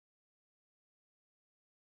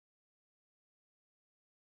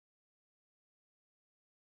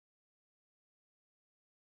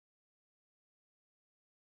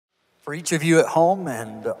For each of you at home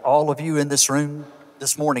and all of you in this room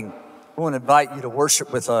this morning, I want to invite you to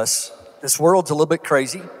worship with us. This world's a little bit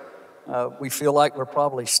crazy. We feel like we're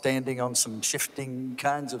probably standing on some shifting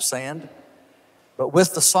kinds of sand. But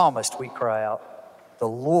with the psalmist, we cry out, "The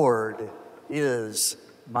Lord is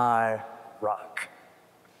my rock."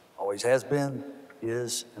 Always has been,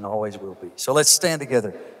 is, and always will be. So let's stand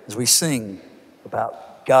together as we sing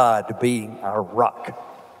about God being our rock.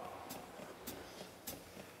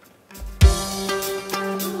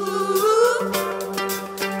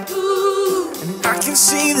 I can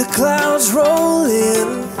see the clouds roll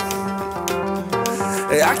in.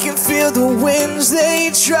 I can feel the winds,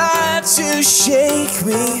 they try to shake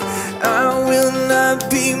me. I will not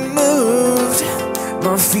be moved.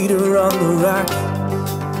 My feet are on the rock.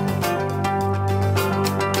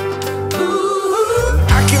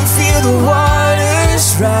 I can feel the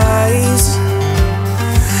waters rise.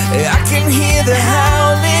 I can hear the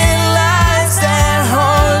howling lions that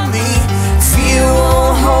harm me. Fear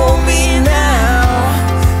won't hold me now.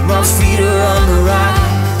 My feet are on the rock.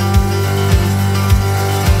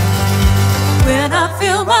 When I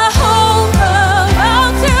feel my hope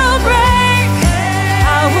about to break,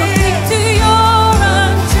 I will cling to your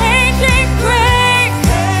unchanging grace.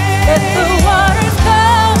 Let the waters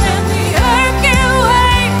come and the earth give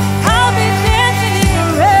way. I'll be dancing in the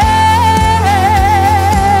rain.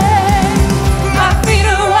 My feet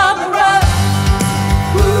are on the rock.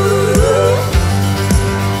 Ooh,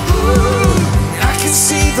 ooh. I can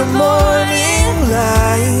see the morning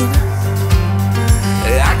light.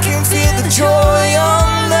 I can feel the joy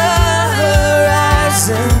on the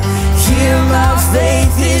horizon. Here my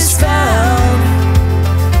faith is found.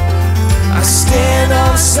 I stand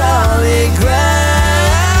on solid ground.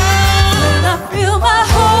 When I feel my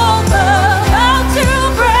hope about to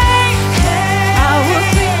break, I will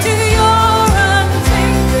cling to your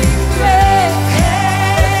unchanging grace.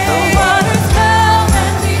 Let the waters come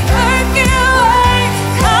and the earth give way.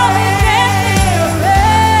 I'll be dancing in the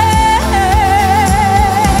rain.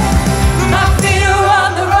 My feet are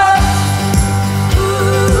on the rock.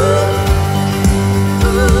 Ooh,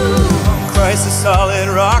 ooh. Christ the solid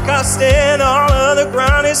rock I stand. All other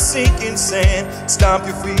ground is sinking sand. Stomp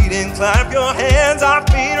your feet and clap your hands. Our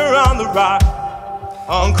feet are on the rock.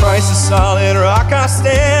 On Christ the solid rock I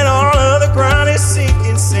stand. All other ground is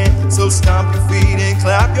sinking sand. So stomp your feet and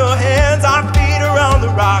clap your hands. Our feet are on the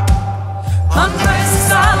rock. On Christ's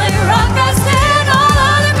solid rock I stand. All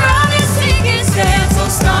other ground is sinking sand. So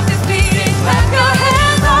stomp your feet and clap your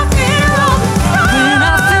hands. Our feet are on the rock. When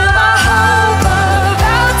I feel my hope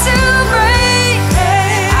about to break,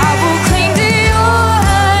 I will cling to your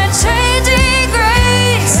unchanging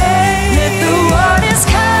grace. Let the waters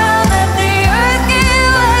come and the earth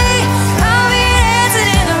give way. I'll be dancing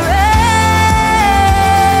in the rain.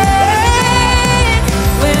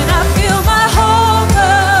 When I feel my hope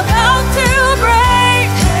about to break,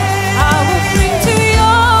 I will cling to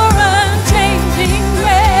your unchanging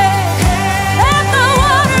grace. Let the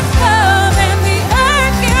waters come and the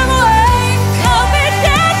earth give way. I'll be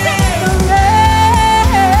dancing in the rain.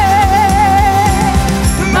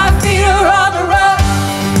 My feet are on the rock.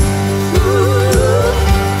 Ooh,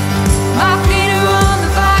 my feet are on the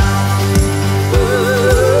rock.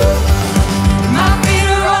 Ooh, my feet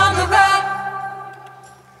are on the rock.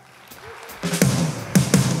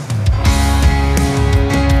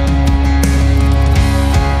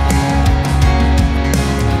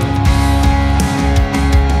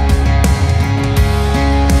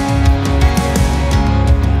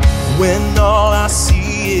 When all I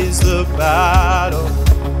see is the battle,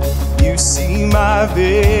 you see my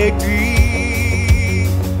victory.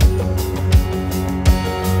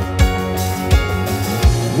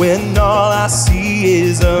 When all I see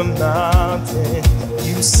is a mountain,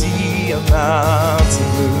 you see a mountain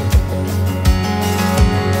move.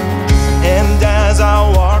 And as I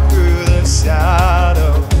walk through the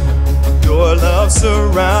shadow, your love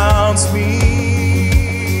surrounds me.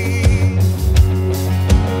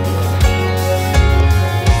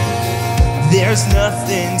 There's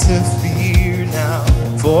nothing to fear now,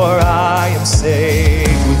 for I am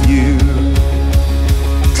safe with you.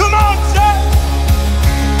 Come on, church!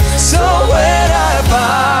 So when I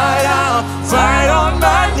fight, I'll fight on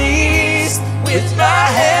my knees with my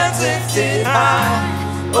hands lifted high.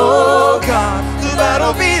 Oh God, the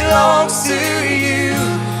battle belongs to you,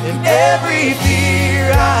 and every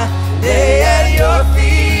fear I lay at your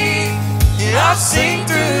feet, and I'll sing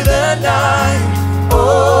through the night.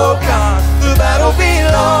 Oh God, the battle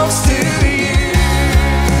belongs to you.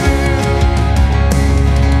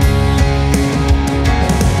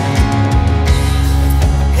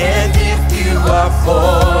 And if you are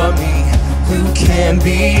for me,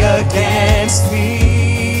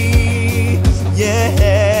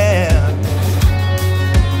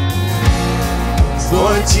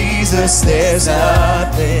 Jesus, there's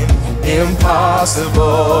nothing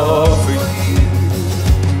impossible for you.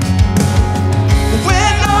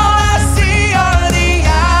 When all I see are the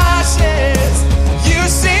ashes, you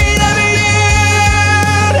see the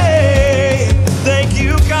beauty. Thank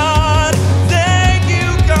you, God. Thank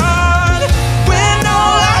you, God. When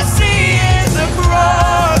all I see is a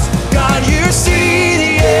cross, God, you see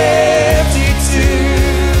the empty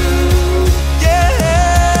tomb.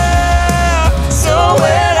 Yeah. So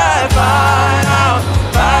when I fight, I'll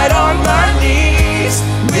fight on my knees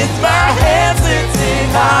with my hands lifted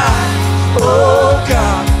high. Oh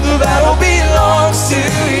God, the battle belongs to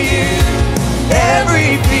you.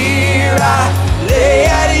 Every fear I lay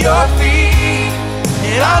at your feet,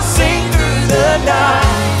 and I'll sing through the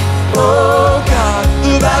night. Oh God,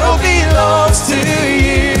 the battle belongs to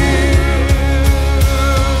you.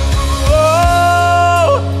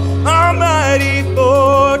 Oh, almighty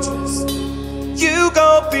fortress, you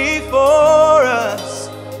go before us.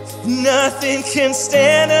 Nothing can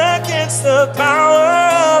stand against the power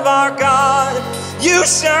of our God. You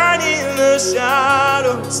shine in the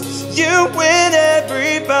shadows, you win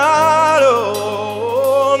every battle.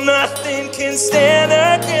 Nothing can stand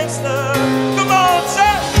against the, come on,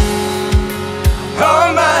 say,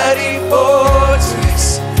 almighty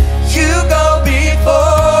fortress, you go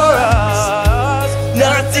before us.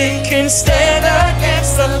 Nothing can stand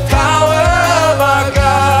against the power of our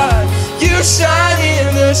God. You shine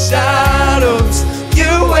in the shadows,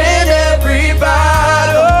 you win every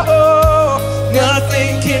battle.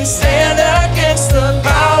 Nothing can stand against the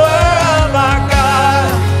power of our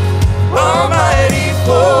God. Almighty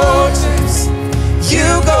fortress,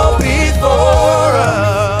 you go before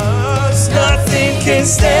us. Nothing can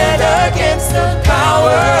stand against the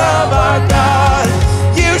power of our God.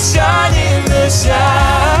 You shine in the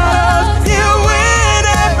shadows, you win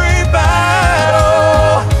every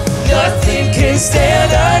battle. Nothing can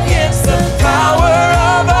stand against the power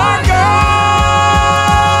of our God.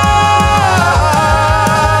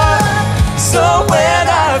 So when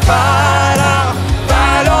I fight, I'll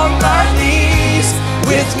fight on my knees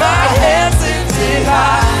with my hands lifted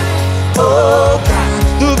high. Oh God,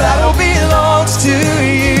 the battle belongs to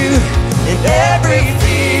you. And every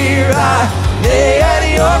fear I lay at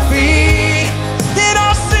your feet, and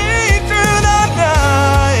I'll sing through the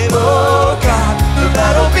night. Oh God, the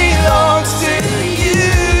battle belongs to you.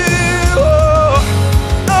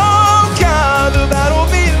 Oh God, the battle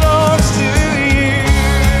belongs to you.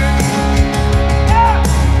 Yeah.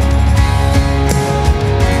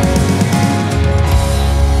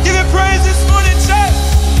 Give him praise this morning, church.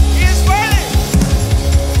 He is worthy.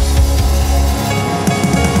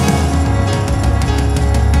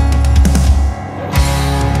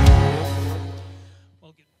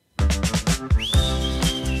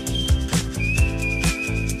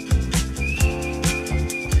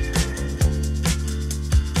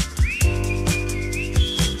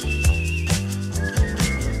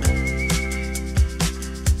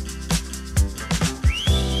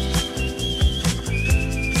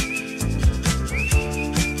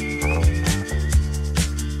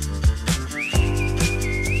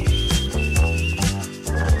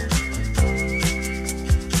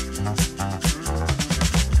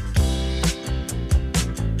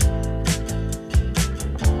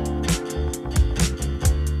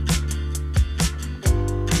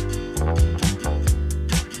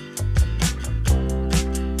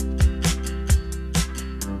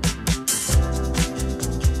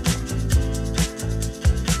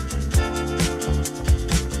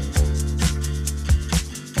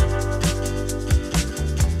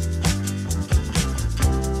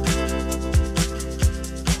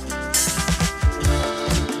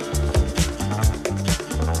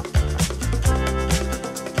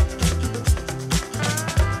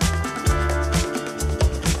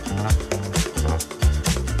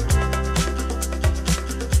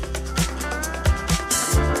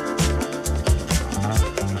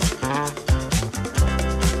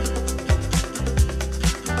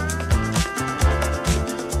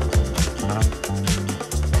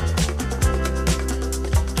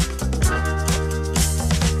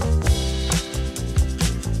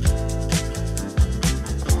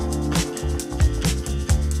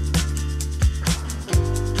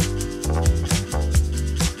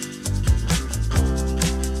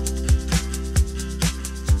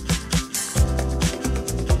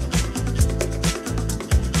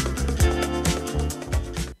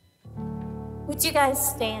 Would you guys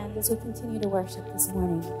stand as we continue to worship this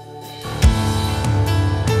morning?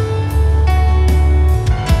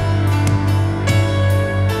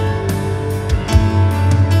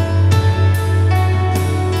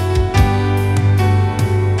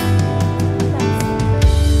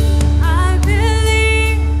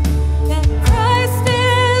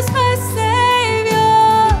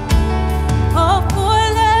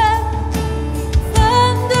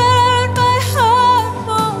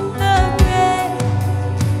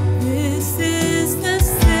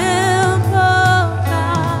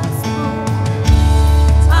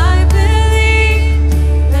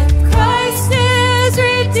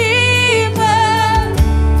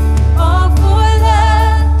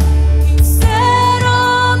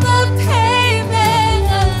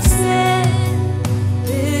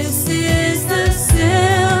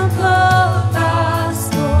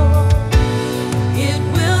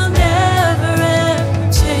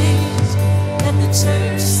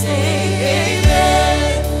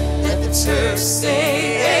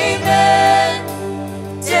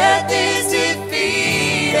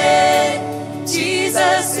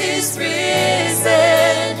 is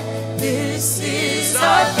risen. This is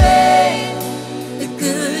our faith, the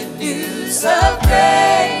good news of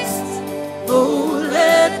grace. Oh,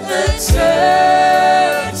 let the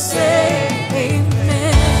church say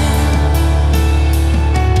amen.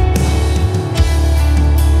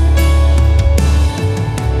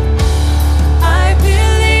 I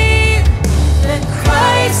believe that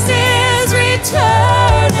Christ is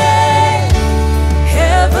returning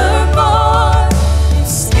evermore.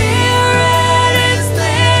 His Spirit is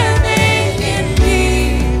living in me.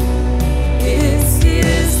 This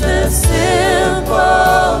is the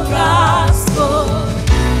simple gospel.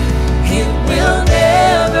 It will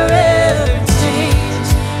never ever change.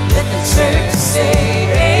 Let the church say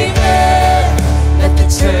amen. Let the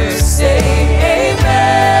church say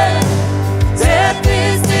amen. Death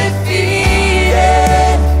is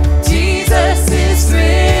defeated. Jesus is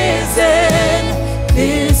risen.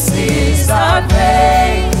 This is our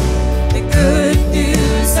faith, the good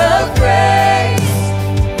news of grace.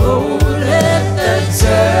 Oh, let the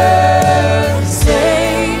church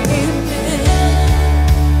say amen.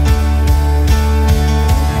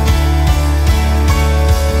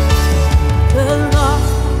 The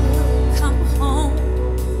lost will come home,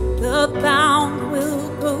 the bound will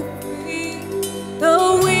go free, the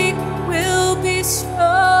weak will be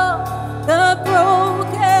strong, the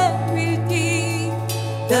broken redeemed,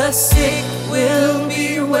 the sick will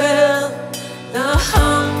be well, the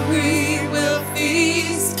hungry will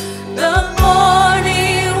feast, the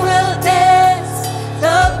mourning will dance,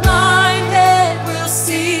 the blinded will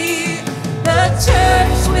see, the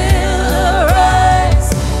church will arise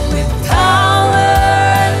with power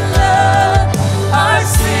and love. Our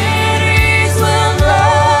cities will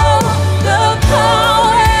know the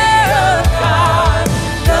power of God.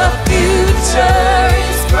 The future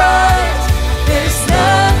is bright. There's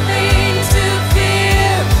nothing to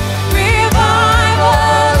fear.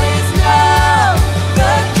 Revival is now.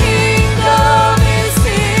 The kingdom is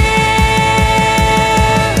here.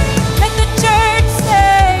 Let the church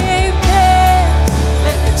say amen.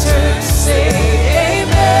 Let the church say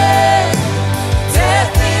amen.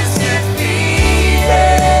 Death is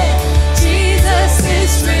defeated. Jesus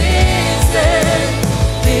is risen.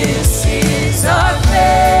 This is our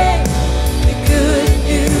faith, the good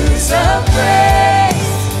news of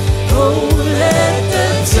grace. Oh, let the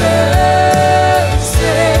church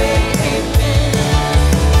say amen.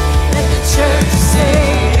 Let the church say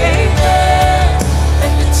amen.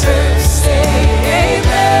 Let the church say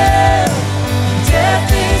amen. Death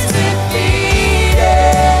is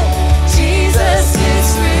defeated. Jesus is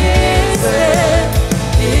risen.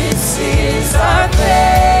 This is our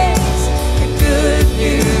faith, the good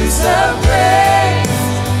news of grace.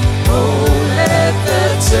 Oh, let the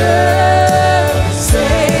church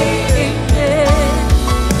say amen.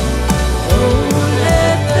 Oh,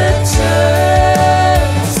 let the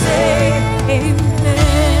church say amen.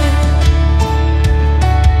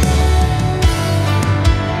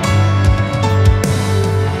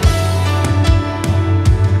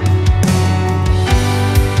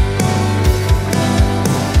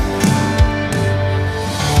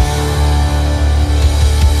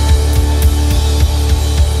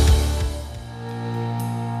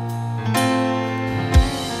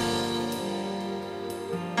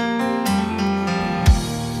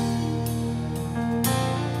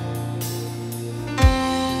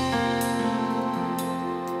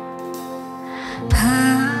 I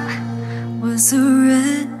was a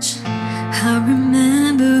wretch. I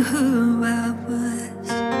remember who I was.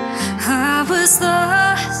 I was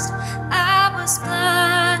lost. I was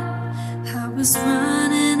blind. I was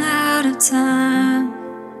running out of time.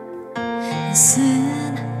 And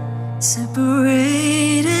sin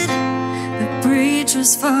separated. The breach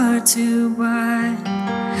was far too wide.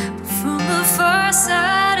 But from the far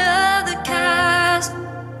side of the chasm,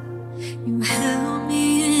 you held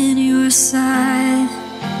me in your sight.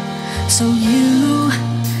 So you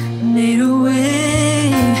made a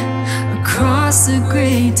way across the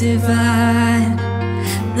great divide.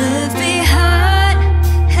 Left behind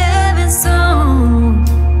heaven's throne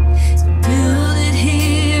to build it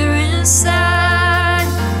here inside.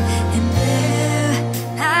 And there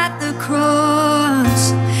at the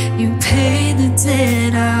cross, you paid the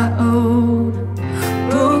debt I owed.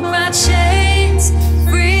 Broke my chains,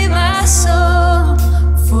 freed my soul.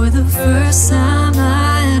 For the first time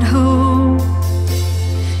I had hope.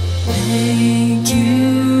 Thank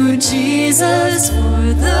you, Jesus,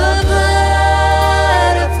 for the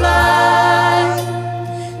blood applied.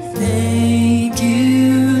 Thank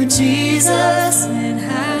you, Jesus, it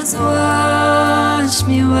has washed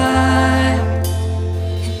me white.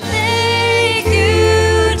 Thank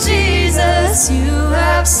you, Jesus.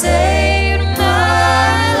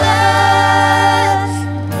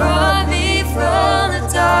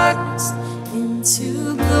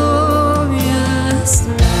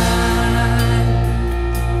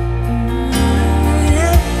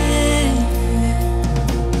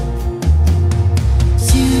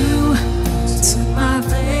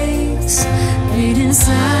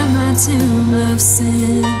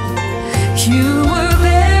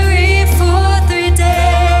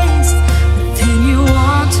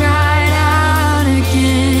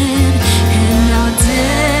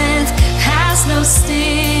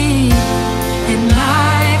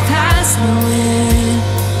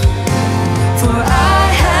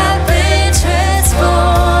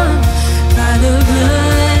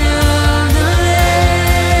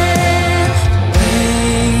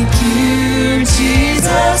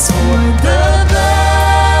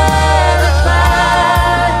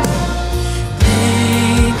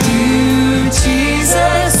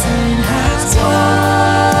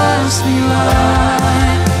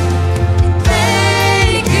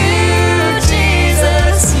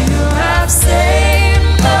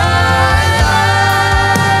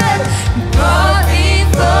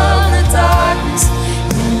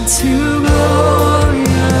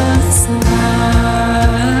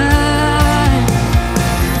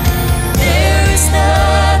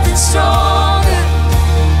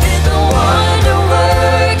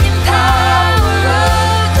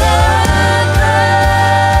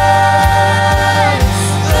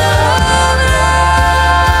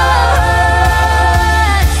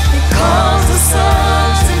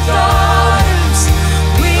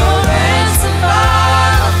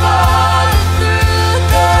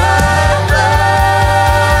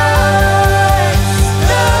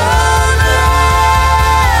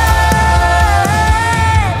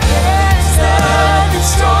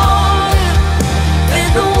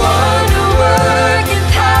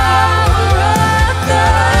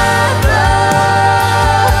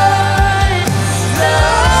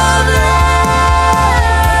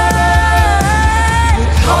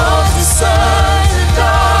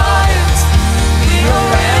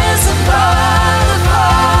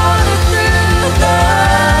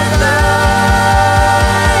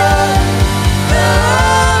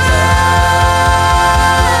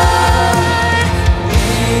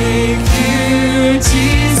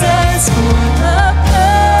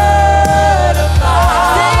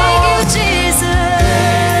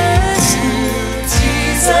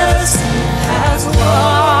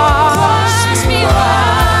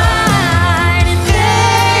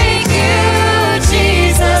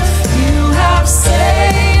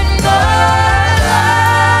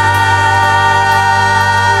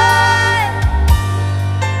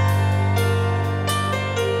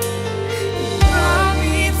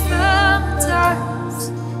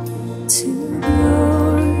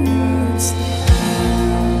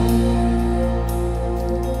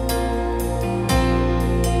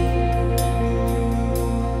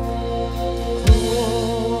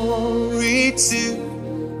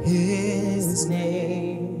 His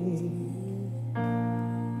name.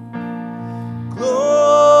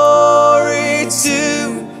 Glory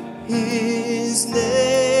to His name.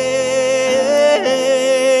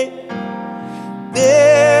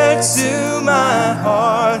 There to my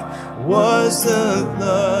heart was the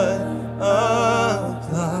blood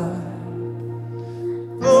applied.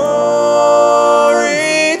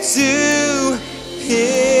 Glory to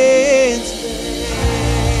His name.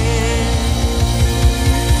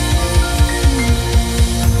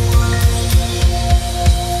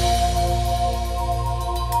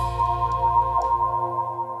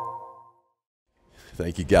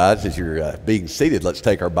 Thank you, guys. As you're being seated, let's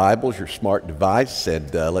take our Bibles, your smart device,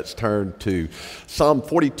 and let's turn to Psalm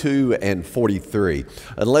 42 and 43.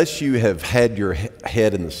 Unless you have had your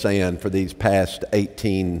head in the sand for these past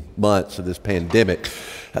 18 months of this pandemic,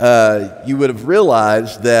 you would have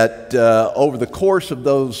realized that over the course of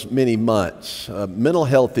those many months, mental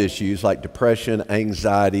health issues like depression,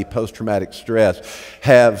 anxiety, post-traumatic stress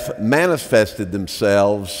have manifested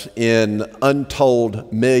themselves in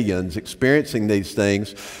untold millions experiencing these things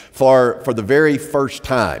for the very first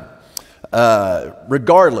time,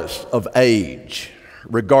 regardless of age,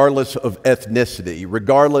 regardless of ethnicity,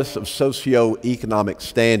 regardless of socioeconomic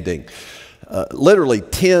standing. Literally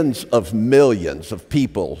tens of millions of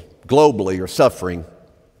people globally are suffering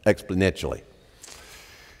exponentially.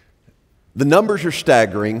 The numbers are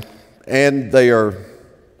staggering and they are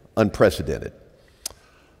unprecedented.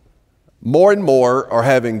 More and more are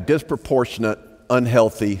having disproportionate,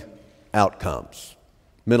 unhealthy outcomes,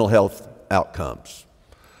 mental health outcomes,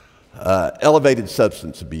 elevated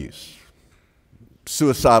substance abuse,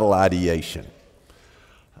 suicidal ideation.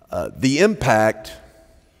 The impact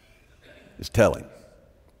is telling,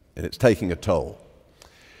 and it's taking a toll.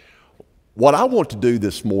 What I want to do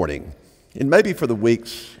this morning, and maybe for the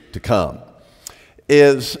weeks to come,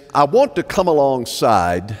 is I want to come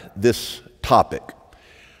alongside this topic,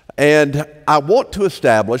 and I want to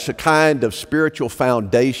establish a kind of spiritual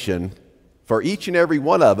foundation for each and every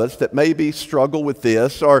one of us that maybe struggle with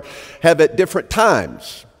this or have at different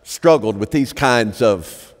times struggled with these kinds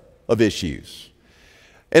of issues.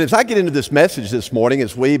 And as I get into this message this morning,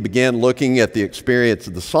 as we begin looking at the experience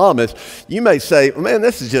of the psalmist, you may say, well, man,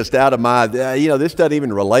 this is just out of my, this doesn't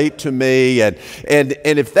even relate to me. And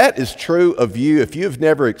if that is true of you, if you've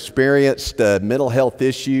never experienced mental health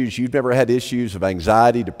issues, you've never had issues of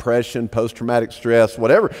anxiety, depression, post-traumatic stress,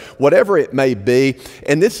 whatever it may be,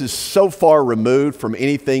 and this is so far removed from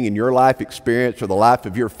anything in your life experience or the life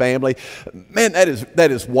of your family, man, that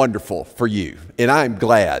is wonderful for you. And I'm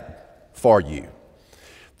glad for you.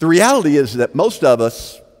 The reality is that most of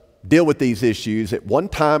us deal with these issues at one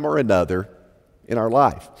time or another in our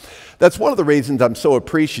life. That's one of the reasons I'm so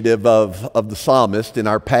appreciative of the psalmist in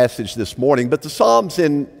our passage this morning, but the Psalms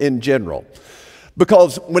in general.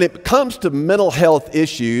 Because when it comes to mental health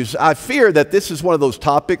issues, I fear that this is one of those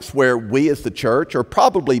topics where we as the church are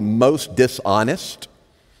probably most dishonest,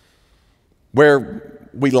 where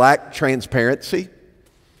we lack transparency,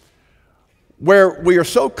 where we are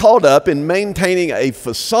so caught up in maintaining a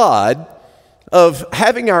facade of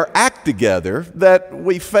having our act together that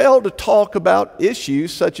we fail to talk about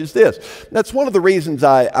issues such as this. That's one of the reasons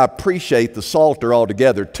I appreciate the Psalter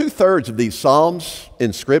altogether. 2/3 of these Psalms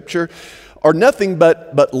in Scripture are nothing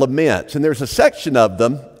but laments, and there's a section of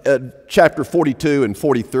them, chapter 42 and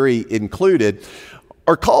 43 included,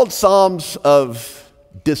 are called Psalms of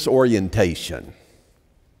disorientation.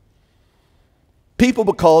 People,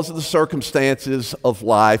 because of the circumstances of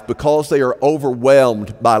life, because they are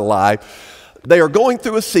overwhelmed by life, they are going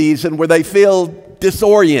through a season where they feel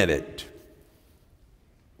disoriented,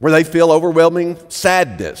 where they feel overwhelming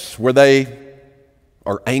sadness, where they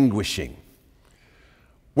are anguishing,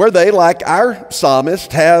 where they, like our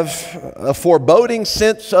psalmist, have a foreboding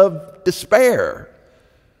sense of despair.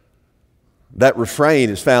 That refrain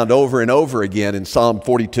is found over and over again in Psalm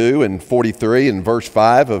 42 and 43 and verse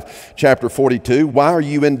 5 of chapter 42. Why are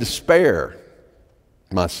you in despair,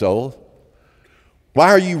 my soul? Why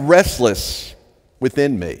are you restless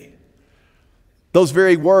within me? Those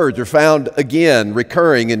very words are found again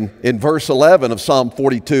recurring in verse 11 of Psalm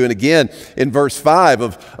 42 and again in verse 5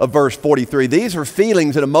 of verse 43. These are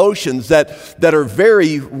feelings and emotions that are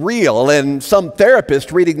very real, and some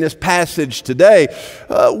therapist reading this passage today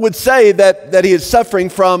would say that he is suffering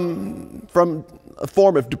from a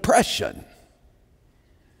form of depression.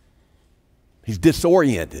 He's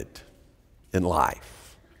disoriented in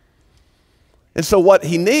life. And so what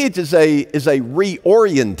he needs is a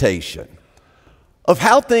reorientation. of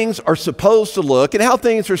how things are supposed to look and how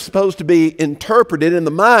things are supposed to be interpreted in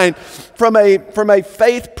the mind from a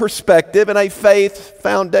faith perspective and a faith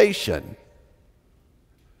foundation.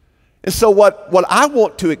 And so what I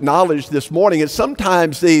want to acknowledge this morning is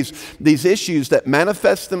sometimes these issues that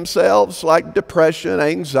manifest themselves like depression,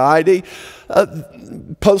 anxiety,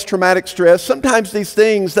 post-traumatic stress, sometimes these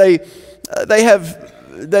things, they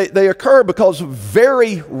occur because of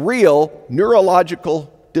very real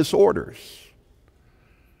neurological disorders,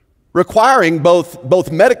 requiring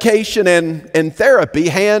both medication and therapy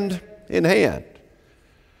hand in hand.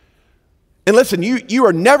 And listen, you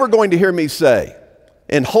are never going to hear me say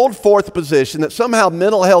and hold forth the position that somehow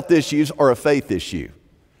mental health issues are a faith issue.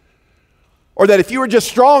 Or that if you were just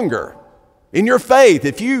stronger in your faith,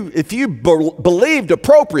 if you believed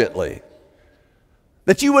appropriately,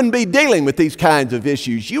 that you wouldn't be dealing with these kinds of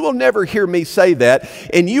issues. You will never hear me say that,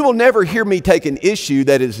 and you will never hear me take an issue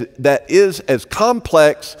that is as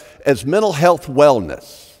complex as mental health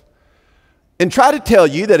wellness and try to tell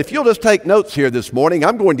you that if you'll just take notes here this morning,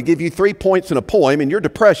 I'm going to give you 3 points in a poem and your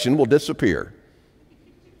depression will disappear.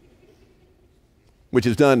 Which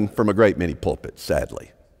is done from a great many pulpits,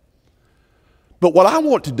 sadly. But what I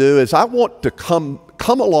want to do is I want to come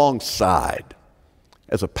alongside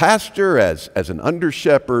as a pastor, as an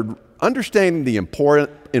under-shepherd, understanding the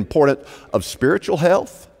importance of spiritual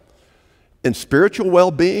health and spiritual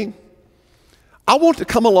well-being. I want to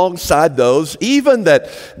come alongside those, even that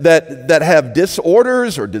have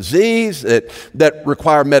disorders or disease, that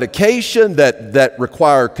require medication, that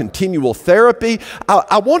require continual therapy.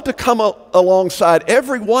 I want to come alongside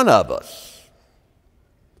every one of us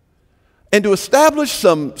and to establish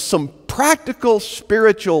some practical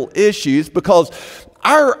spiritual issues, because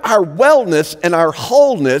our wellness and our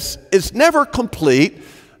wholeness is never complete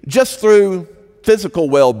just through physical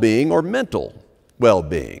well-being or mental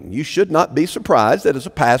well-being. You should not be surprised that as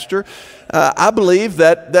a pastor, I believe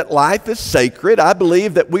that life is sacred. I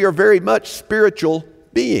believe that we are very much spiritual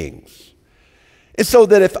beings. And so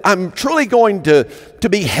that if I'm truly going to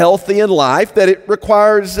be healthy in life, that it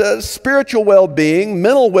requires spiritual well-being,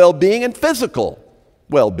 mental well-being, and physical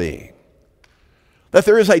well-being. That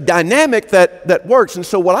there is a dynamic that works. And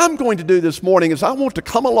so what I'm going to do this morning is I want to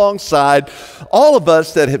come alongside all of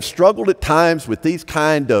us that have struggled at times with these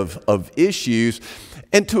kind of issues,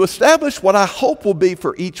 and to establish what I hope will be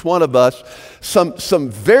for each one of us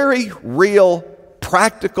some very real,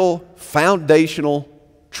 practical, foundational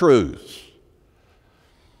truths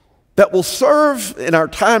that will serve in our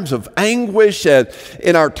times of anguish and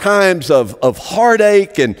in our times of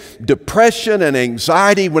heartache and depression and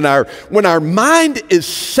anxiety, when our mind is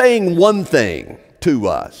saying one thing to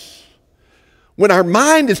us, when our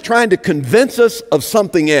mind is trying to convince us of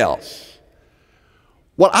something else.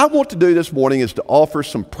 What I want to do this morning is to offer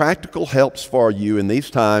some practical helps for you in these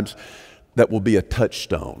times that will be a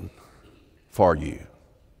touchstone for you,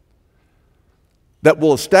 that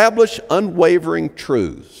will establish unwavering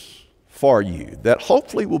truths for you, that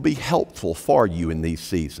hopefully will be helpful for you in these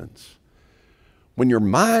seasons when your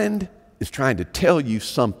mind is trying to tell you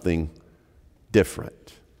something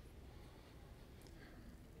different.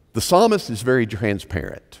 The psalmist is very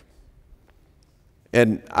transparent,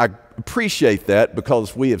 and I appreciate that,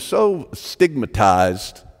 because we have so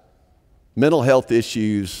stigmatized mental health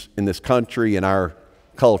issues in this country and our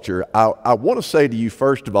culture. I want to say to you,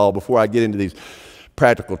 first of all, before I get into these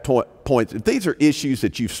practical points, if these are issues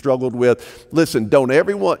that you've struggled with, listen, don't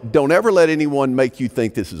ever let anyone make you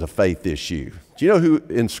think this is a faith issue. Do you know who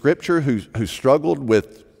in Scripture who struggled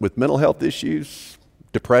with mental health issues,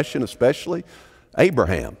 depression especially?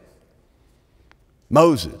 Abraham,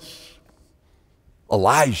 Moses,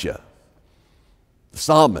 Elijah, the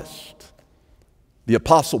psalmist, the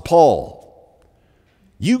Apostle Paul.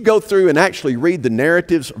 You go through and actually read the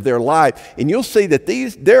narratives of their life, and you'll see that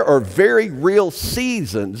there are very real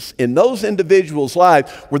seasons in those individuals'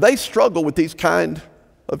 lives where they struggle with these kind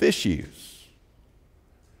of issues.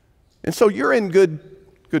 And so you're in good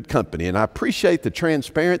company, and I appreciate the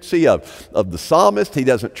transparency of the psalmist. He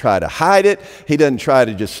doesn't try to hide it. He doesn't try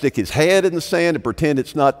to just stick his head in the sand and pretend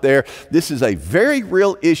it's not there. This is a very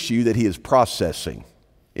real issue that he is processing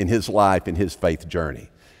in his life, in his faith journey.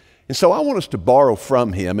 And so I want us to borrow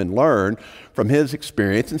from him and learn from his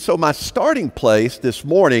experience. And so my starting place this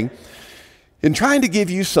morning, in trying to give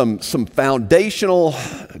you some foundational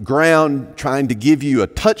ground, trying to give you a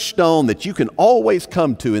touchstone that you can always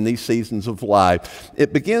come to in these seasons of life,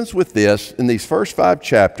 it begins with this. In these first 5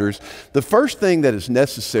 chapters, the first thing that is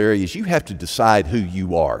necessary is you have to decide who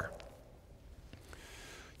you are.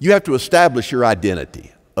 You have to establish your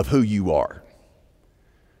identity of who you are.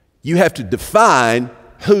 You have to define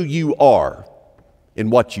who you are. in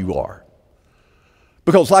what you are.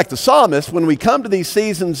 Because like the psalmist, when we come to these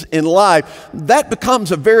seasons in life, that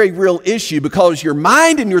becomes a very real issue because your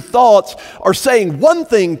mind and your thoughts are saying one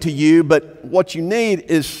thing to you, but what you need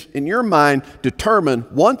is, in your mind, determine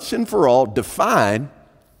once and for all, define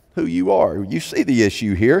who you are. You see the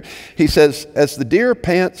issue here. He says, as the deer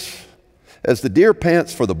pants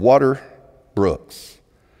for the water brooks,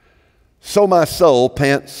 so my soul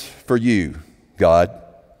pants for you, God.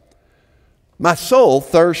 My soul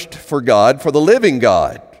thirsts for God, for the living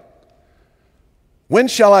God. When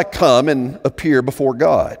shall I come and appear before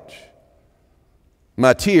God?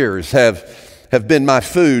 My tears have been my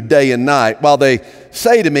food day and night, while they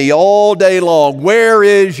say to me all day long, where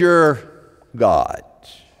is your God?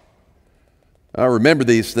 I remember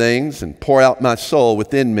these things and pour out my soul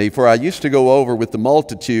within me, for I used to go over with the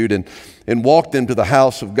multitude and walk them to the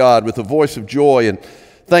house of God with a voice of joy and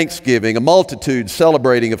thanksgiving, a multitude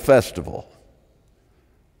celebrating a festival.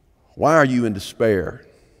 Why are you in despair,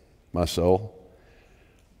 my soul?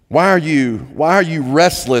 Why are you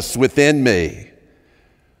restless within me?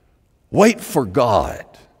 Wait for God,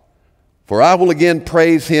 for I will again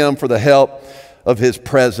praise him for the help of his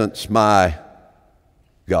presence, my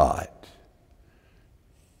God.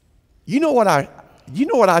 You know what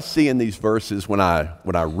I see in these verses when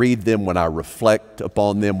I read them, when I reflect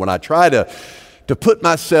upon them, when I try to put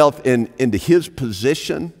myself into his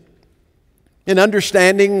position, in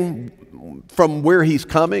understanding from where he's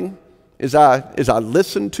coming, as I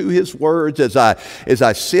listen to his words, as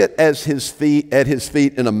I sit at his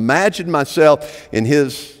feet and imagine myself in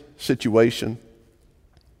his situation,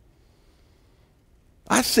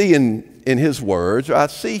 I see in his words, or I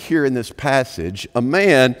see here in this passage, a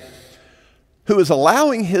man who is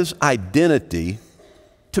allowing his identity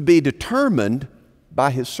to be determined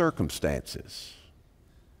by his circumstances.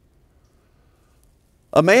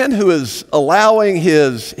 A man who is allowing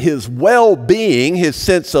his well-being, his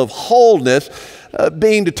sense of wholeness,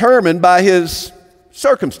 being determined by his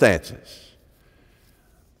circumstances.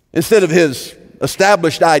 Instead of his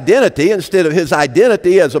established identity, instead of his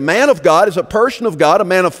identity as a man of God, as a person of God, a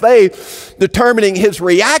man of faith, determining his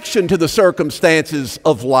reaction to the circumstances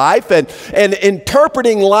of life and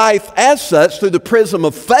interpreting life as such through the prism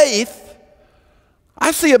of faith,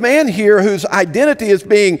 I see a man here whose identity is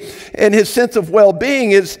being, and his sense of well-being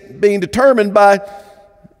is being determined by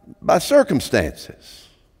circumstances.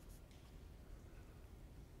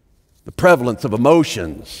 The prevalence of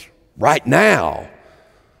emotions right now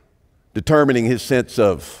determining his sense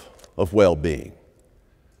of well-being.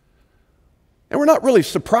 And we're not really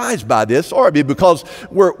surprised by this, are we? Because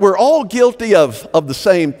we're all guilty of the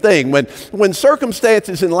same thing. When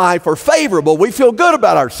circumstances in life are favorable, we feel good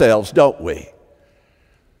about ourselves, don't we?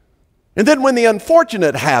 And then when the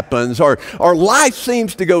unfortunate happens, or life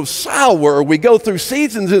seems to go sour, we go through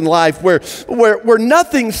seasons in life where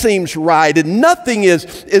nothing seems right and nothing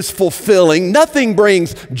is fulfilling, nothing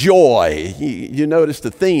brings joy. You notice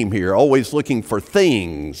the theme here, always looking for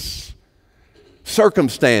things,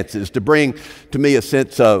 circumstances to bring to me a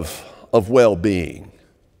sense of well-being.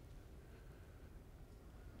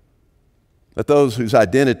 But those whose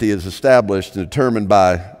identity is established and determined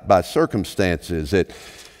by circumstances,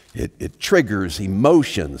 it triggers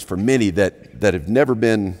emotions for many that have never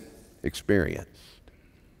been experienced.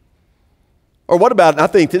 Or what about, and I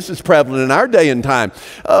think this is prevalent in our day and time,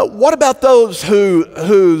 what about those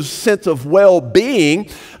whose sense of well-being,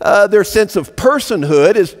 their sense of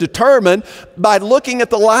personhood is determined by looking at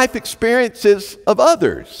the life experiences of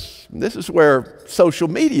others? And this is where social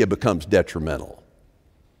media becomes detrimental.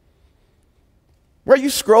 Where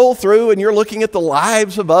you scroll through and you're looking at the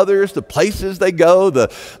lives of others, the places they go, the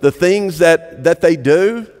things that they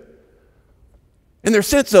do, and their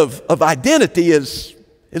sense of identity is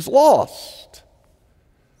lost.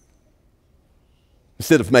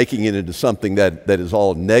 Instead of making it into something that is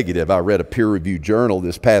all negative, I read a peer-reviewed journal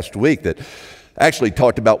this past week that actually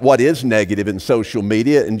talked about what is negative in social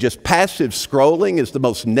media, and just passive scrolling is the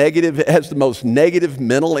most negative, it has the most negative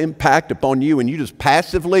mental impact upon you, and you just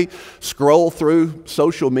passively scroll through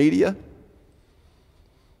social media.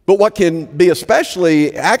 But what can be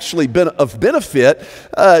especially actually of benefit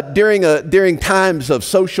during times of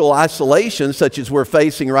social isolation, such as we're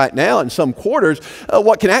facing right now in some quarters,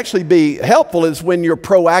 what can actually be helpful is when you're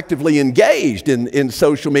proactively engaged in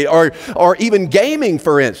social media, or even gaming,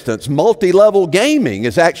 for instance. Multi-level gaming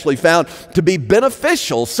is actually found to be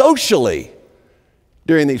beneficial socially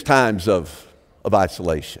during these times of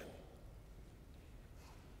isolation.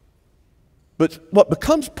 But what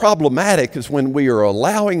becomes problematic is when we are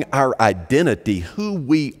allowing our identity, who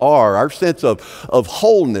we are, our sense of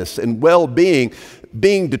wholeness and well-being,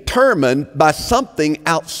 being determined by something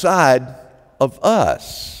outside of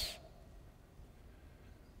us.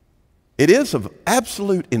 It is of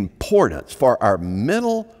absolute importance for our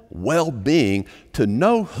mental well-being to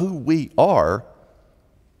know who we are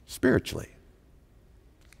spiritually.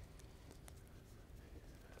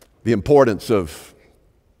 The importance of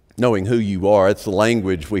knowing who you are, it's the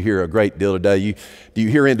language we hear a great deal today. Do you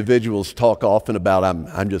hear individuals talk often about,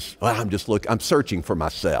 I'm searching for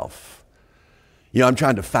myself. I'm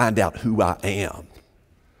trying to find out who I am.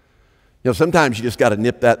 Sometimes you just got to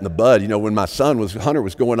nip that in the bud. When my son Hunter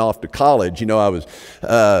was going off to college,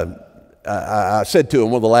 I said to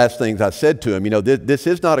him, one of the last things I said to him, this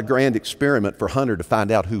is not a grand experiment for Hunter to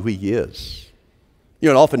find out who he is.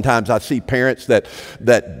 And oftentimes I see parents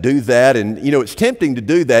that do that, and it's tempting to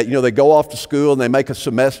do that. They go off to school and they make a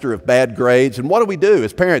semester of bad grades, and what do we do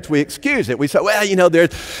as parents? We excuse it. We say, well,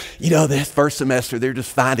 this first semester they're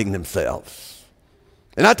just finding themselves.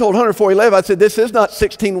 And I told Hunter before he left, I said, this is not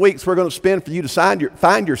 16 weeks we're going to spend for you to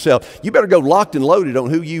find yourself. You better go locked and loaded on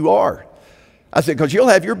who you are. I said, because you'll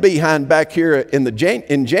have your behind back here in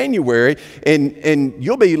January, and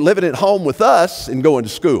you'll be living at home with us and going to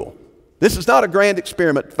school. This is not a grand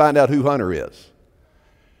experiment to find out who Hunter is.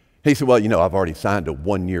 He said, well, I've already signed a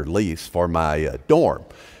 1-year lease for my dorm.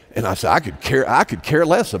 And I said, I could care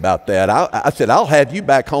less about that. I said, I'll have you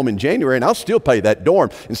back home in January, and I'll still pay that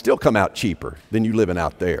dorm and still come out cheaper than you living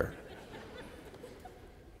out there.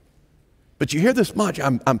 But you hear this much,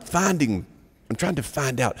 I'm trying to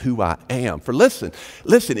find out who I am. For listen,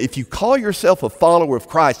 if you call yourself a follower of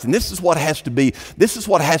Christ, and this is what has to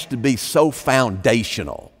be so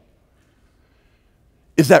foundational,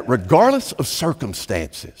 is that regardless of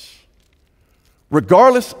circumstances,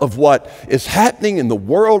 regardless of what is happening in the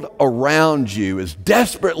world around you, as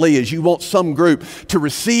desperately as you want some group to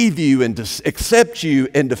receive you and to accept you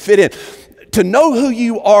and to fit in, to know who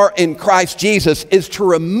you are in Christ Jesus is to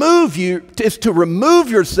remove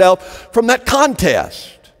yourself from that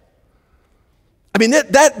contest. I mean,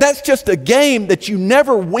 that's just a game that you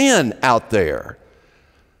never win out there.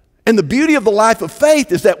 And the beauty of the life of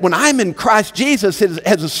faith is that when I'm in Christ Jesus,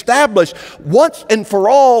 has established once and for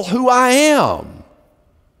all who I am.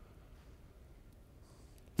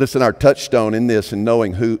 Listen, our touchstone in this and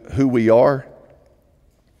knowing who we are,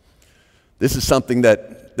 this is something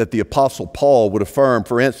that the Apostle Paul would affirm.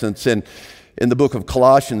 For instance, in the book of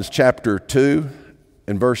Colossians chapter 2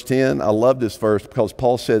 and verse 10, I love this verse because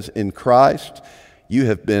Paul says, in Christ you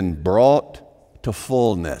have been brought to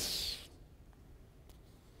fullness.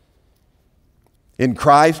 In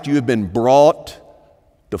Christ, you have been brought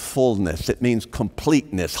to fullness. It means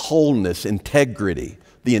completeness, wholeness, integrity.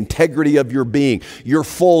 The integrity of your being, your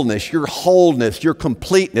fullness, your wholeness, your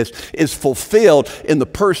completeness is fulfilled in the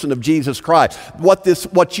person of Jesus Christ.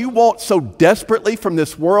 What you want so desperately from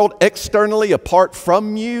this world, externally, apart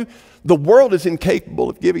from you, the world is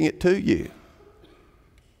incapable of giving it to you.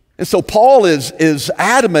 And so Paul is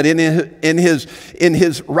adamant in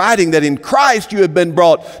his writing that in Christ you have been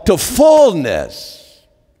brought to fullness.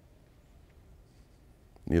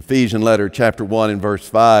 In the Ephesian letter, chapter 1 and verse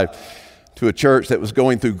 5, to a church that was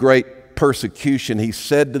going through great persecution, he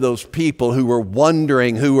said to those people who were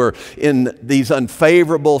wondering, who were in these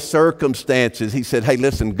unfavorable circumstances, he said, hey,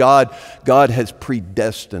 listen, God has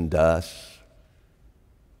predestined us.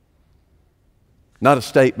 Not a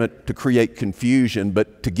statement to create confusion,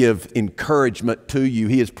 but to give encouragement to you.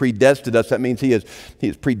 He has predestined us. That means He has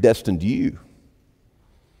predestined you.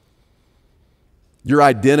 Your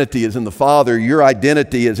identity is in the Father. Your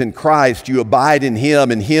identity is in Christ. You abide in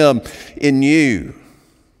Him and Him in you.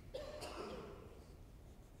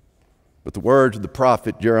 But the words of the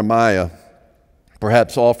prophet Jeremiah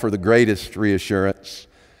perhaps offer the greatest reassurance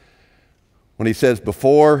when he says,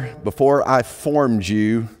 before I formed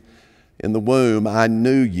you in the womb, I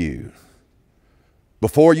knew you.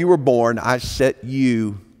 Before you were born, I set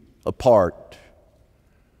you apart.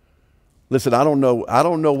 Listen, I don't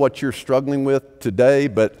know what you're struggling with today,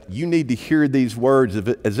 but you need to hear these words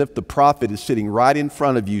as if the prophet is sitting right in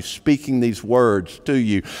front of you, speaking these words to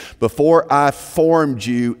you. Before I formed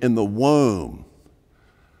you in the womb,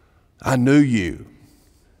 I knew you.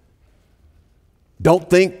 Don't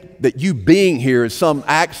think that you being here is some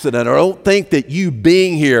accident, or don't think that you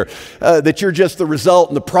being here, that you're just the result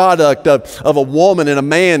and the product of a woman and a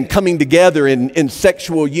man coming together in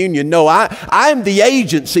sexual union. No, I'm the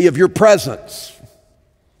agency of your presence.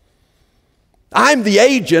 I'm the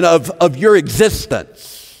agent of your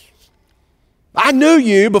existence. I knew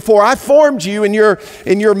you before I formed you in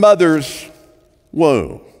your mother's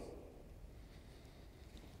womb.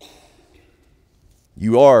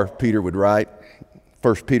 You are, Peter would write,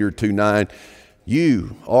 1 Peter 2:9,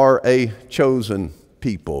 You are a chosen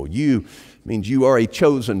people. You means you are a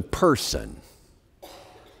chosen person.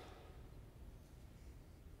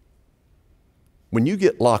 When you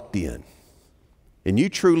get locked in and you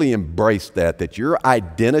truly embrace that your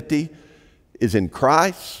identity is in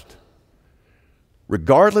Christ,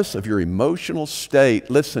 regardless of your emotional state,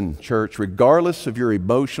 listen, church, regardless of your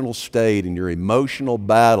emotional state and your emotional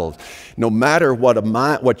battles, no matter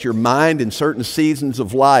what your mind in certain seasons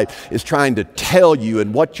of life is trying to tell you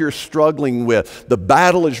and what you're struggling with, the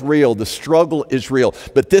battle is real, the struggle is real,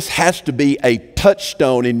 but this has to be a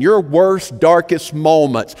touchstone in your worst, darkest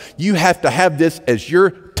moments. You have to have this as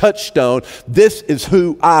your touchstone. This is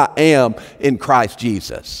who I am in Christ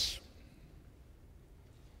Jesus.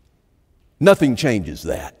 Nothing changes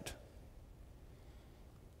that.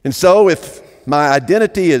 And so if my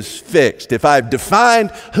identity is fixed, if I've defined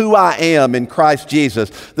who I am in Christ Jesus,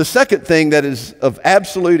 the second thing that is of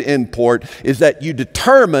absolute import is that you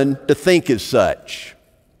determine to think as such.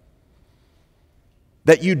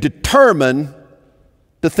 That you determine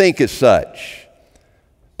to think as such.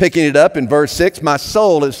 Picking it up in verse 6, my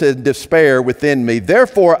soul is in despair within me.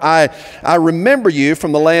 Therefore, I remember you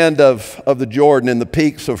from the land of the Jordan and the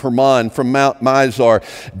peaks of Hermon, from Mount Mizar.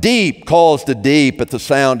 Deep calls to deep at the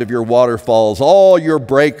sound of your waterfalls. All your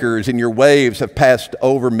breakers and your waves have passed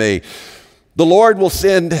over me. The Lord will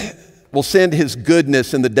send his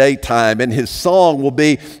goodness in the daytime, and his song will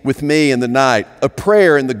be with me in the night, a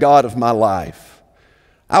prayer in the God of my life.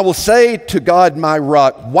 I will say to God, my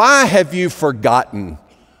rock, why have you forgotten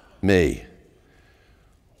me?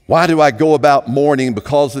 Why do I go about mourning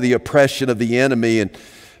because of the oppression of the enemy? And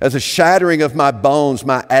as a shattering of my bones,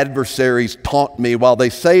 my adversaries taunt me while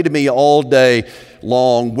they say to me all day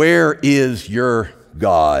long, where is your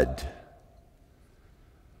God?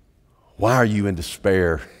 Why are you in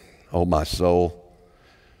despair, O my soul?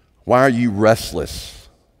 Why are you restless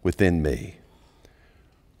within me?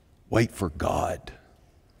 Wait for God,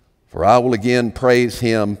 for I will again praise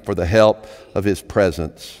him for the help of his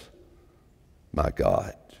presence, my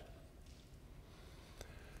God.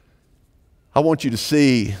 I want you to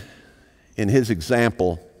see in his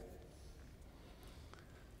example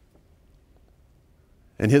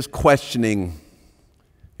and his questioning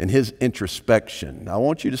and his introspection, I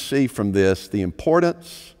want you to see from this the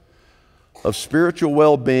importance of spiritual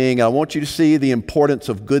well-being. I want you to see the importance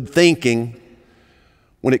of good thinking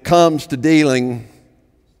when it comes to dealing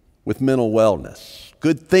with mental wellness.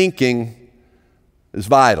 Good thinking is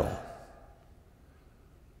vital.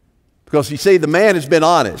 Because you see, the man has been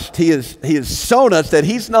honest. He has shown us that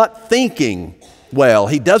he's not thinking well.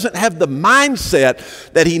 He doesn't have the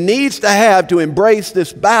mindset that he needs to have to embrace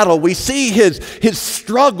this battle. We see his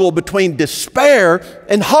struggle between despair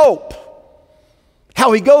and hope.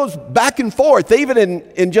 How he goes back and forth, even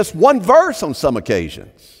in just one verse on some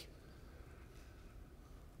occasions.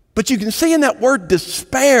 But you can see in that word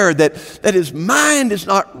despair that his mind is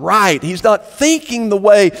not right. He's not thinking the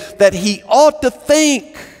way that he ought to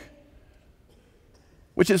think,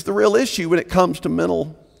 which is the real issue when it comes to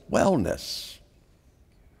mental wellness.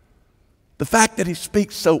 The fact that he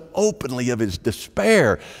speaks so openly of his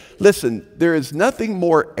despair. Listen, there is nothing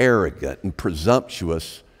more arrogant and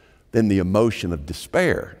presumptuous than the emotion of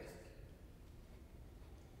despair.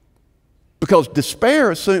 Because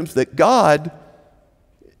despair assumes that God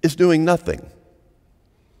is doing nothing.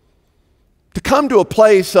 To come to a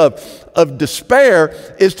place of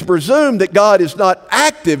despair is to presume that God is not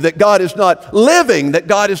active, that God is not living, that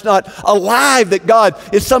God is not alive, that God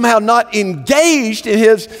is somehow not engaged in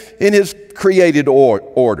his created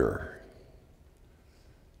order.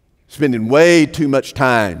 Spending way too much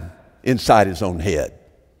time inside his own head.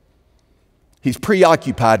 He's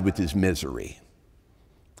preoccupied with his misery.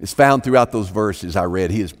 It's found throughout those verses I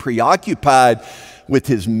read. He is preoccupied with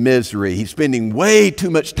his misery. He's spending way too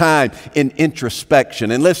much time in introspection.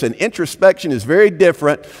 And listen, introspection is very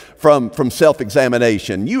different from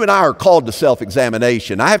self-examination. You and I are called to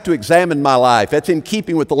self-examination. I have to examine my life. That's in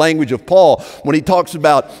keeping with the language of Paul when he talks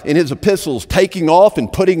about in his epistles taking off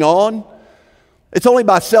and putting on. It's only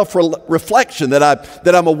by self-reflection that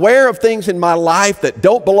I'm aware of things in my life that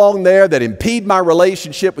don't belong there, that impede my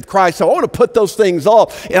relationship with Christ. So I want to put those things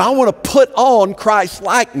off, and I want to put on Christ's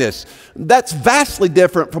likeness. That's vastly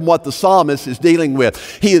different from what the psalmist is dealing with.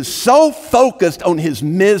 He is so focused on his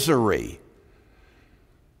misery.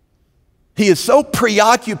 He is so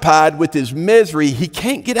preoccupied with his misery, he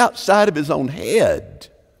can't get outside of his own head.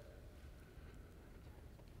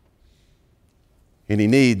 And he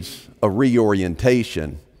needs a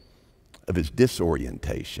reorientation of his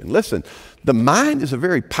disorientation. Listen, the mind is a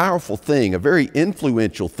very powerful thing, a very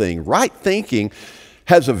influential thing. Right thinking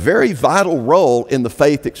has a very vital role in the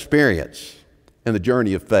faith experience and the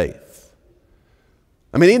journey of faith.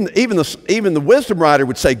 I mean, even the wisdom writer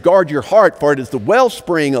would say, guard your heart, for it is the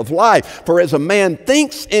wellspring of life. For as a man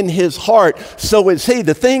thinks in his heart, so is he.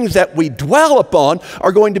 The things that we dwell upon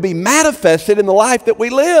are going to be manifested in the life that we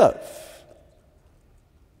live.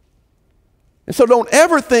 And so don't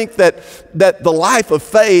ever think that the life of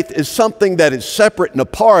faith is something that is separate and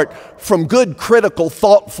apart from good, critical,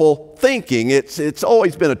 thoughtful thinking. It's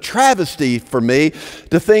always been a travesty for me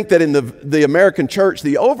to think that in the American church,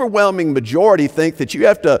 the overwhelming majority think that you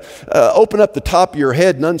have to open up the top of your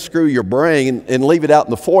head and unscrew your brain and leave it out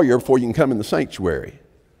in the foyer before you can come in the sanctuary.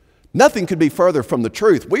 Nothing could be further from the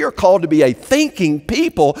truth. We are called to be a thinking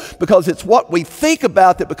people because it's what we think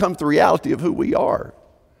about that becomes the reality of who we are.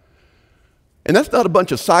 And that's not a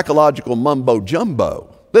bunch of psychological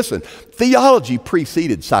mumbo-jumbo. Listen, theology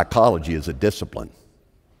preceded psychology as a discipline.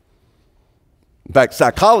 In fact,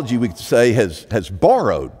 psychology, we could say, has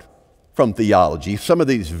borrowed from theology some of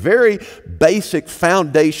these very basic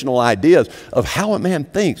foundational ideas of how a man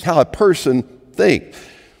thinks, how a person thinks.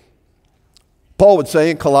 Paul would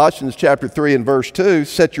say in Colossians chapter 3 and verse 2,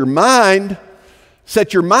 set your mind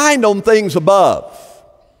on things above.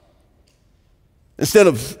 Instead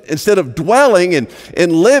of dwelling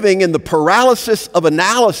and living in the paralysis of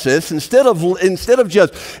analysis, instead of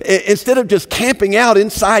just camping out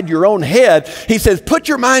inside your own head, he says, put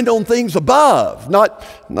your mind on things above, not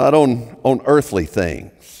on earthly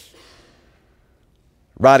things.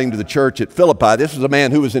 Writing to the church at Philippi, this was a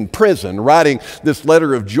man who was in prison, writing this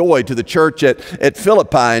letter of joy to the church at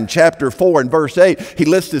Philippi in chapter 4 and verse 8. He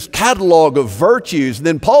lists this catalog of virtues. And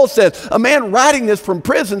then Paul says, a man writing this from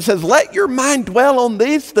prison says, let your mind dwell on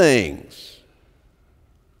these things.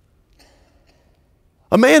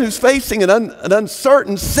 A man who's facing an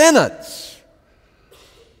uncertain sentence.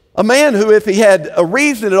 A man who, if he had a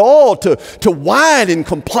reason at all to whine and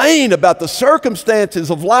complain about the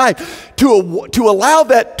circumstances of life, to allow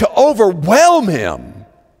that to overwhelm him,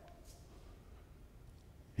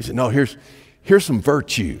 he said, no, here's some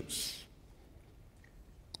virtues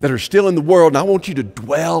that are still in the world, and I want you to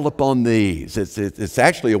dwell upon these. It's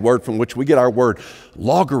actually a word from which we get our word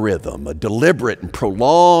logarithm, a deliberate and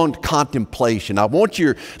prolonged contemplation. I want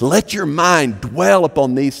you to let your mind dwell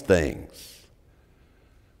upon these things,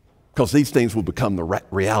 because these things will become the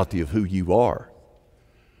reality of who you are.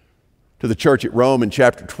 To the church at Rome in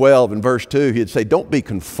chapter 12 and verse 2, he'd say, don't be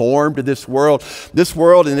conformed to this world. This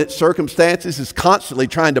world and its circumstances is constantly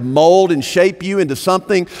trying to mold and shape you into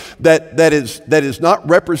something that is not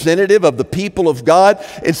representative of the people of God.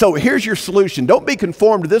 And so here's your solution. Don't be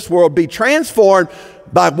conformed to this world. Be transformed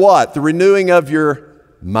by what? The renewing of your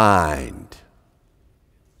mind.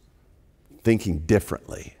 Thinking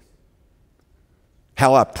differently.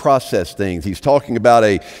 How I process things. He's talking about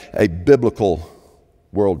a biblical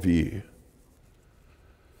worldview.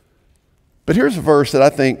 But here's a verse that I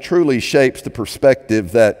think truly shapes the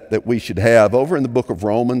perspective that we should have. Over in the book of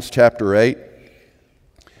Romans, chapter 8,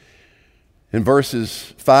 in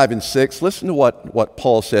verses 5 and 6, listen to what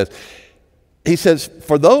Paul says. He says,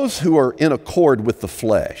 for those who are in accord with the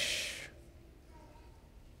flesh,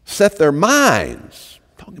 set their minds,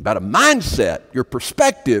 talking about a mindset, your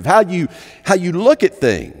perspective, how you look at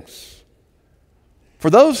things. For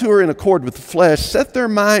those who are in accord with the flesh, set their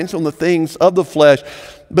minds on the things of the flesh,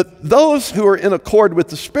 but those who are in accord with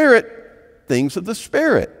the Spirit, things of the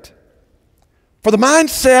Spirit. For the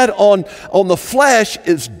mindset on the flesh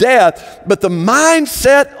is death, but the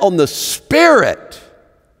mindset on the Spirit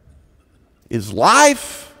is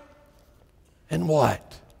life and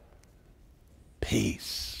what?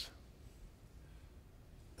 Peace.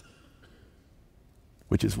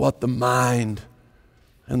 Which is what the mind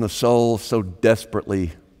and the soul so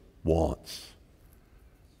desperately wants.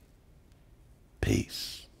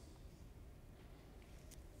 Peace.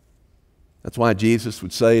 That's why Jesus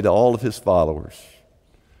would say to all of his followers,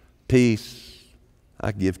 peace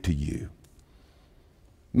I give to you.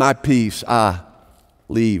 My peace I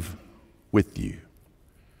leave with you.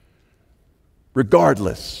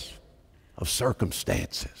 Regardless of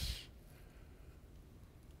circumstances.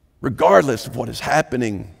 Regardless of what is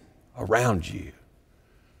happening around you.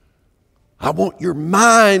 I want your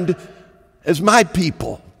mind as my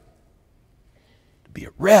people to be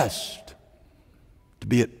at rest, to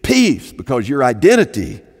be at peace, because your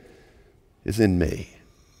identity is in me.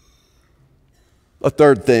 A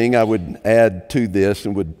third thing I would add to this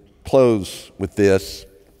and would close with this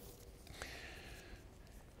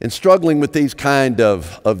In struggling with these kind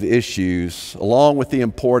of issues, along with the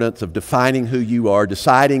importance of defining who you are,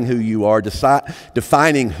 deciding who you are,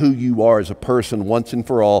 defining who you are as a person once and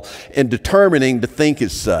for all, and determining to think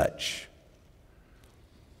as such,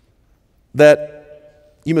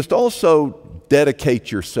 that you must also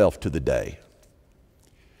dedicate yourself to the day.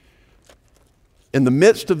 In the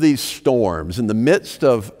midst of these storms, in the midst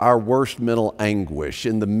of our worst mental anguish,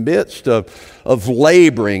 in the midst of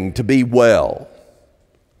laboring to be well,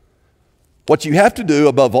 what you have to do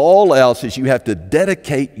above all else is you have to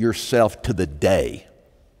dedicate yourself to the day.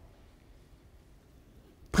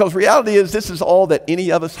 Because reality is, this is all that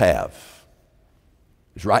any of us have,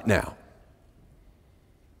 is right now.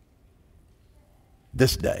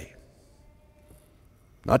 This day.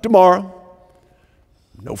 Not tomorrow.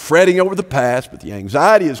 No fretting over the past, but the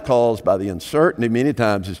anxiety is caused by the uncertainty. Many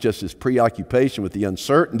times it's just this preoccupation with the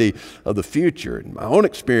uncertainty of the future. And my own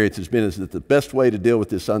experience has been is that the best way to deal with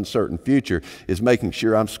this uncertain future is making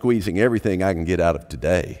sure I'm squeezing everything I can get out of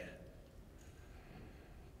today.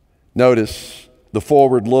 Notice the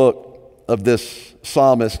forward look of this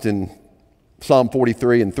psalmist in Psalm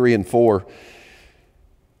 43 and 3 and 4.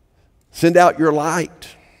 Send out your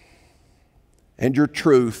light and your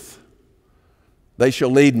truth. They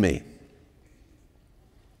shall lead me.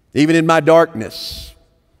 Even in my darkness.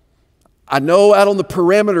 I know out on the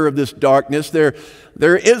perimeter of this darkness there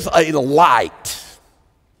is a light.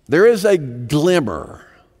 There is a glimmer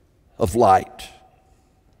of light.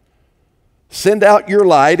 Send out your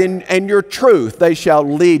light and your truth. They shall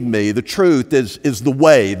lead me. The truth is the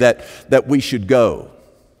way that we should go.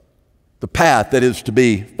 The path that is to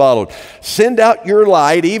be followed. Send out your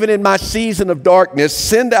light, even in my season of darkness.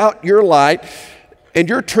 Send out your light and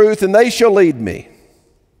your truth, and they shall lead me.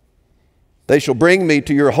 They shall bring me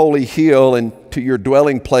to your holy hill and to your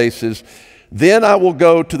dwelling places. Then I will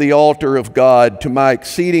go to the altar of God, to my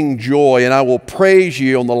exceeding joy, and I will praise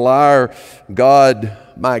you on the lyre. God,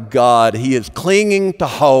 my God, he is clinging to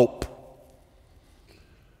hope.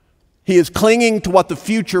 He is clinging to what the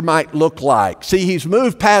future might look like. See, he's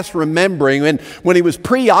moved past remembering, and when he was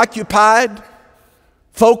preoccupied,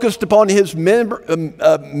 focused upon his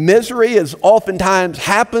misery, as oftentimes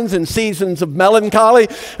happens in seasons of melancholy,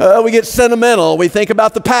 we get sentimental. We think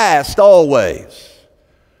about the past always.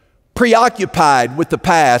 Preoccupied with the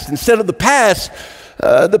past. Instead of the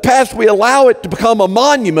past, we allow it to become a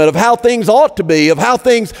monument of how things ought to be, of how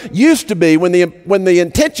things used to be, when the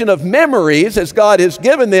intention of memories, as God has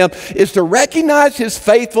given them, is to recognize his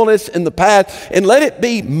faithfulness in the past and let it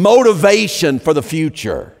be motivation for the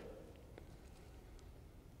future.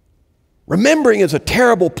 Remembering is a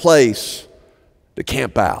terrible place to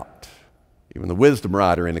camp out. Even the wisdom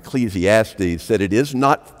writer in Ecclesiastes said it is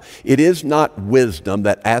not wisdom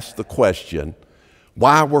that asks the question,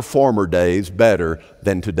 why were former days better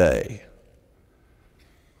than today?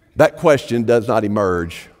 That question does not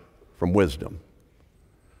emerge from wisdom.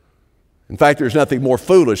 In fact, there's nothing more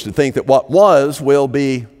foolish to think that what was will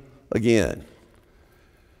be again.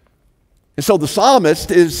 And so the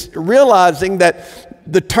psalmist is realizing that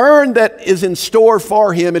the turn that is in store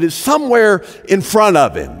for him, it is somewhere in front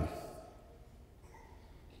of him.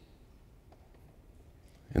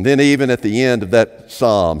 And then even at the end of that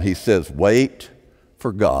psalm, he says, wait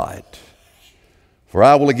for God. For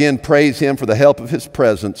I will again praise him for the help of his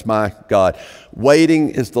presence, my God. Waiting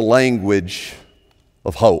is the language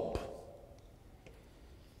of hope.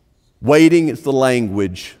 Waiting is the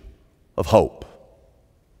language of hope.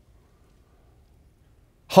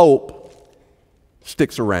 Hope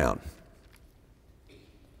sticks around.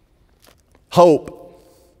 Hope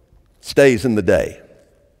stays in the day.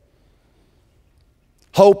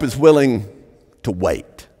 Hope is willing to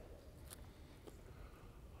wait.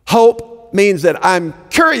 Hope means that I'm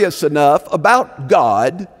curious enough about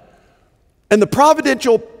God and the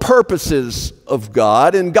providential purposes of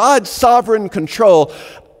God and God's sovereign control.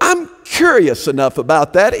 I'm curious enough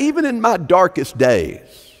about that, even in my darkest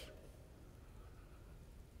days,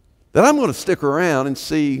 that I'm going to stick around and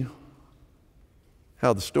see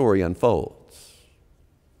how the story unfolds.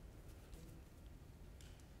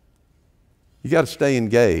 You got to stay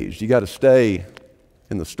engaged. You got to stay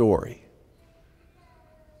in the story.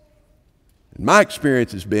 And my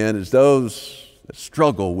experience has been is those that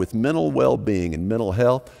struggle with mental well-being and mental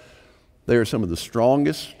health, they are some of the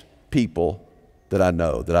strongest people that I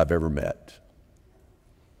know, that I've ever met.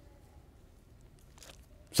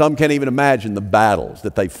 Some can't even imagine the battles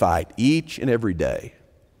that they fight each and every day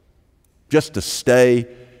just to stay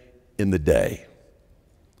in the day,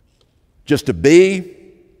 just to be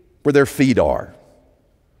where their feet are,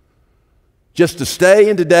 just to stay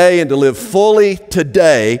in today and to live fully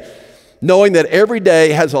today knowing that every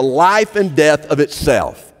day has a life and death of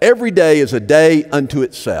itself. Every day is a day unto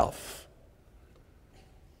itself.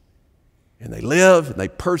 And they live and they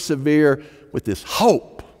persevere with this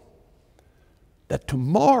hope that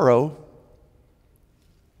tomorrow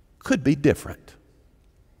could be different.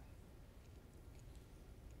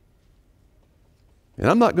 And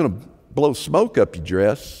I'm not going to blow smoke up your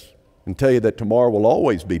dress and tell you that tomorrow will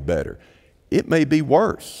always be better. It may be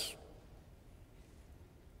worse.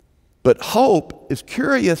 But hope is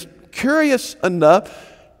curious enough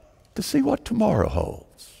to see what tomorrow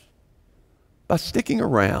holds by sticking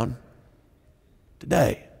around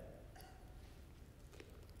today.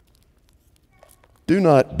 Do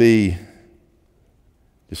not be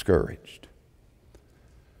discouraged.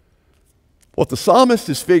 What the psalmist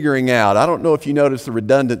is figuring out, I don't know if you notice the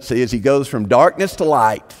redundancy as he goes from darkness to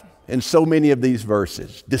light in so many of these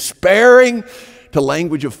verses, despairing to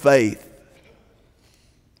language of faith.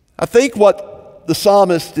 I think what the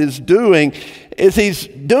psalmist is doing is he's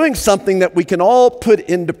doing something that we can all put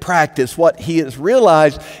into practice. What he has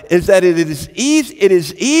realized is that it is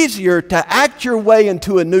easier to act your way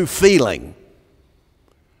into a new feeling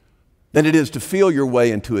than it is to feel your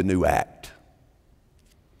way into a new act.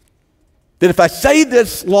 That if I say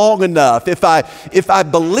this long enough, if I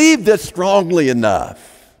believe this strongly enough,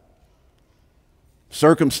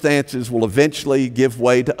 circumstances will eventually give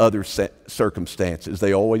way to other circumstances.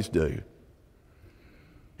 They always do.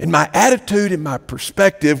 And my attitude and my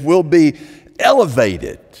perspective will be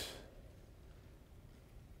elevated.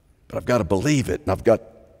 But I've got to believe it, and I've got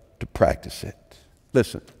to practice it.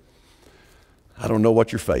 Listen, I don't know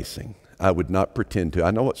what you're facing. I would not pretend to.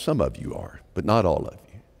 I know what some of you are, but not all of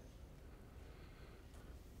you.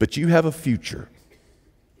 But you have a future.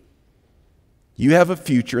 You have a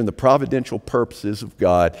future in the providential purposes of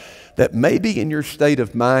God that may be in your state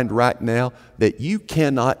of mind right now that you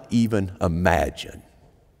cannot even imagine.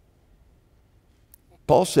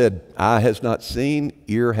 Paul said, eye has not seen,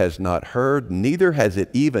 ear has not heard, neither has it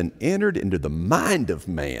even entered into the mind of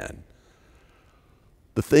man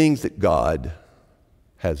the things that God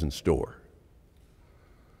has in store.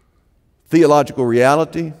 Theological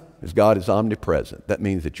reality is God is omnipresent. That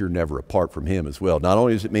means that you're never apart from Him as well. Not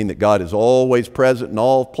only does it mean that God is always present in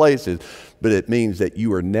all places, but it means that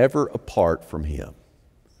you are never apart from Him.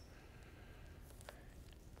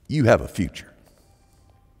 You have a future.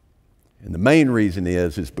 And the main reason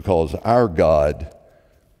is because our God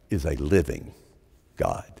is a living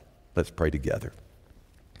God. Let's pray together.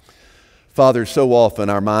 Father, so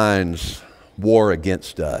often our minds war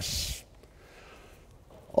against us.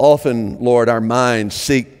 Often, Lord, our minds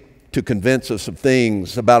seek to convince us of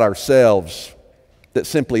things about ourselves that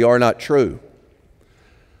simply are not true,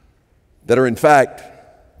 that are in fact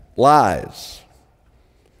lies.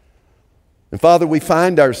 And Father, we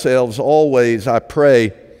find ourselves always, I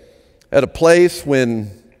pray, at a place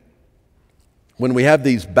when we have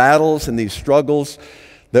these battles and these struggles,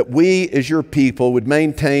 that we as your people would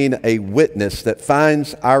maintain a witness that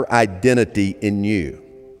finds our identity in you.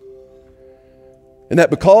 And that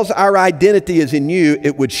because our identity is in you,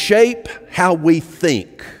 it would shape how we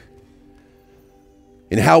think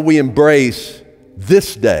and how we embrace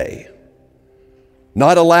this day,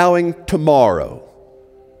 not allowing tomorrow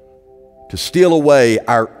to steal away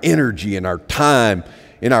our energy and our time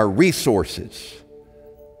and our resources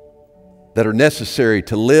that are necessary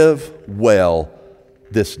to live well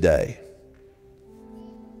this day.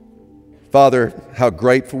 Father, how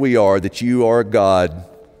grateful we are that you are a God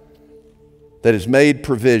that has made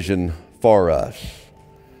provision for us,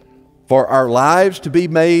 for our lives to be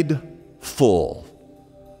made full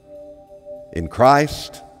in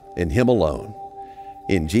Christ, in Him alone.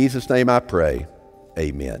 In Jesus' name I pray,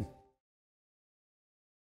 amen.